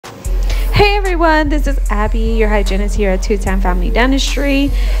Hey everyone, this is Abby, your hygienist here at 210 Family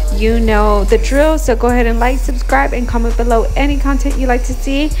Dentistry. You know the drill, so go ahead and like, subscribe, and comment below any content you like to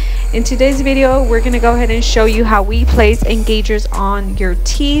see. In today's video, we're going to go ahead and show you how we place engagers on your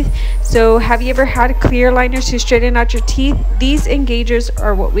teeth. So have you ever had clear liners to straighten out your teeth? These engagers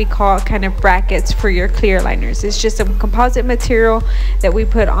are what we call kind of brackets for your clear liners. It's just some composite material that we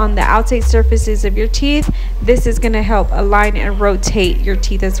put on the outside surfaces of your teeth. This is going to help align and rotate your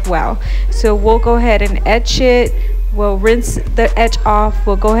teeth as well. So we'll go ahead and etch it, we'll rinse the etch off,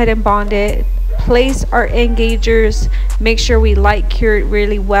 we'll go ahead and bond it, place our engagers, make sure we light cure it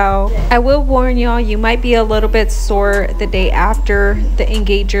really well. I will warn y'all, you might be a little bit sore the day after the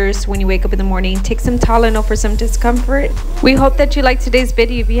engagers when you wake up in the morning. Take some Tylenol for some discomfort. We hope that you liked today's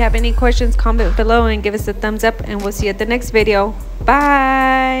video. If you have any questions, comment below and give us a thumbs up, and we'll see you at the next video.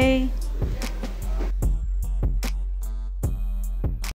 Bye.